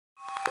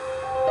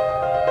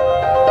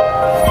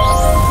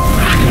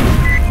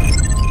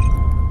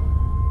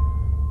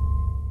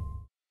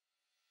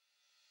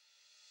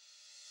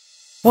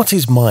What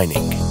is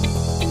mining?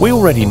 We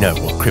already know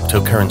what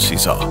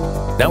cryptocurrencies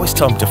are. Now it's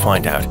time to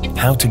find out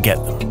how to get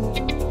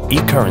them.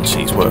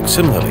 E-currencies work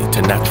similarly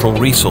to natural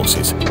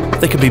resources.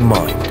 They can be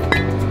mined.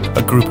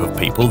 A group of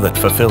people that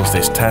fulfills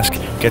this task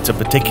gets a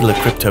particular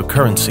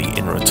cryptocurrency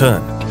in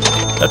return.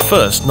 At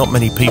first, not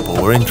many people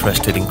were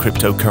interested in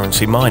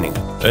cryptocurrency mining.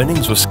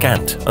 Earnings were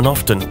scant and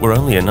often were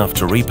only enough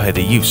to repay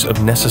the use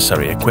of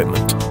necessary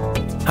equipment.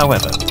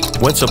 However,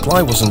 when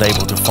supply wasn't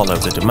able to follow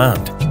the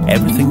demand,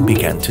 everything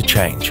began to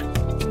change.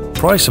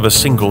 Price of a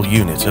single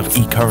unit of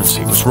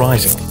e-currency was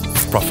rising.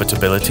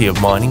 Profitability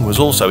of mining was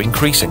also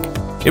increasing.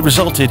 It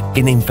resulted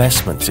in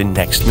investments in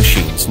next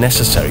machines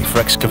necessary for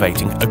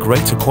excavating a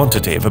greater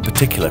quantity of a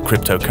particular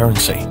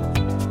cryptocurrency.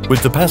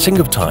 With the passing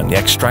of time, the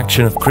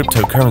extraction of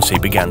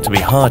cryptocurrency began to be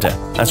harder.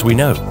 As we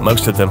know,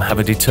 most of them have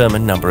a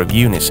determined number of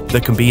units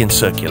that can be in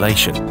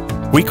circulation.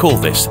 We call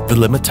this the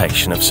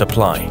limitation of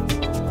supply.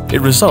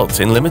 It results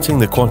in limiting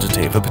the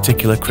quantity of a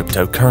particular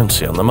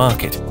cryptocurrency on the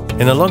market.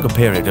 In a longer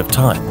period of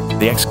time,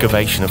 the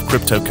excavation of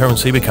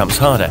cryptocurrency becomes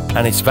harder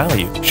and its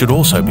value should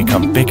also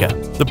become bigger.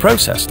 The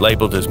process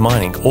labeled as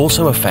mining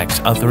also affects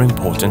other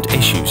important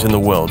issues in the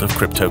world of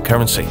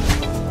cryptocurrency.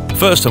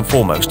 First and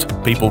foremost,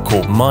 people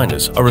called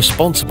miners are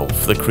responsible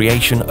for the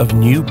creation of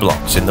new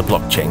blocks in the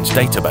blockchain's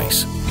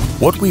database.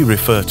 What we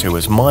refer to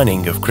as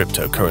mining of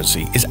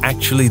cryptocurrency is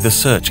actually the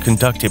search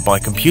conducted by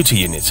computer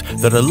units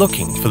that are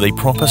looking for the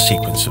proper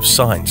sequence of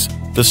signs,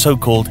 the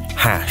so-called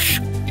hash.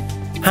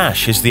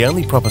 Hash is the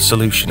only proper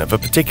solution of a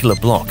particular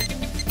block.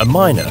 A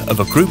miner of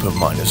a group of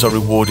miners are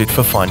rewarded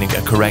for finding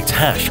a correct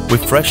hash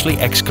with freshly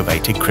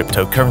excavated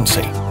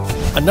cryptocurrency.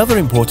 Another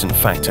important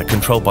factor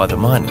controlled by the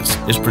miners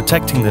is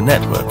protecting the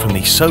network from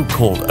the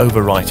so-called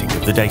overwriting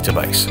of the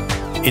database.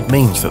 It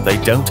means that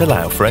they don't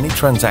allow for any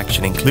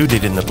transaction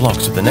included in the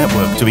blocks of the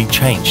network to be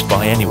changed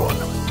by anyone.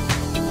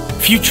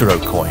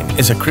 FuturoCoin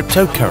is a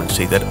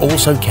cryptocurrency that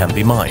also can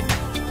be mined.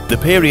 The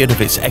period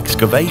of its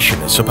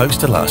excavation is supposed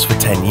to last for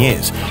 10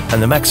 years,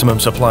 and the maximum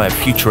supply of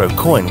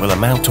FuturoCoin will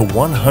amount to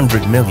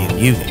 100 million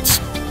units.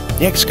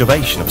 The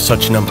excavation of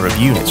such a number of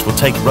units will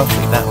take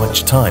roughly that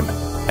much time.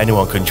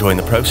 Anyone can join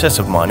the process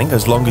of mining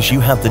as long as you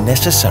have the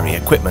necessary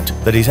equipment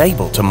that is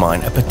able to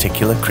mine a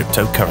particular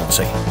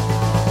cryptocurrency.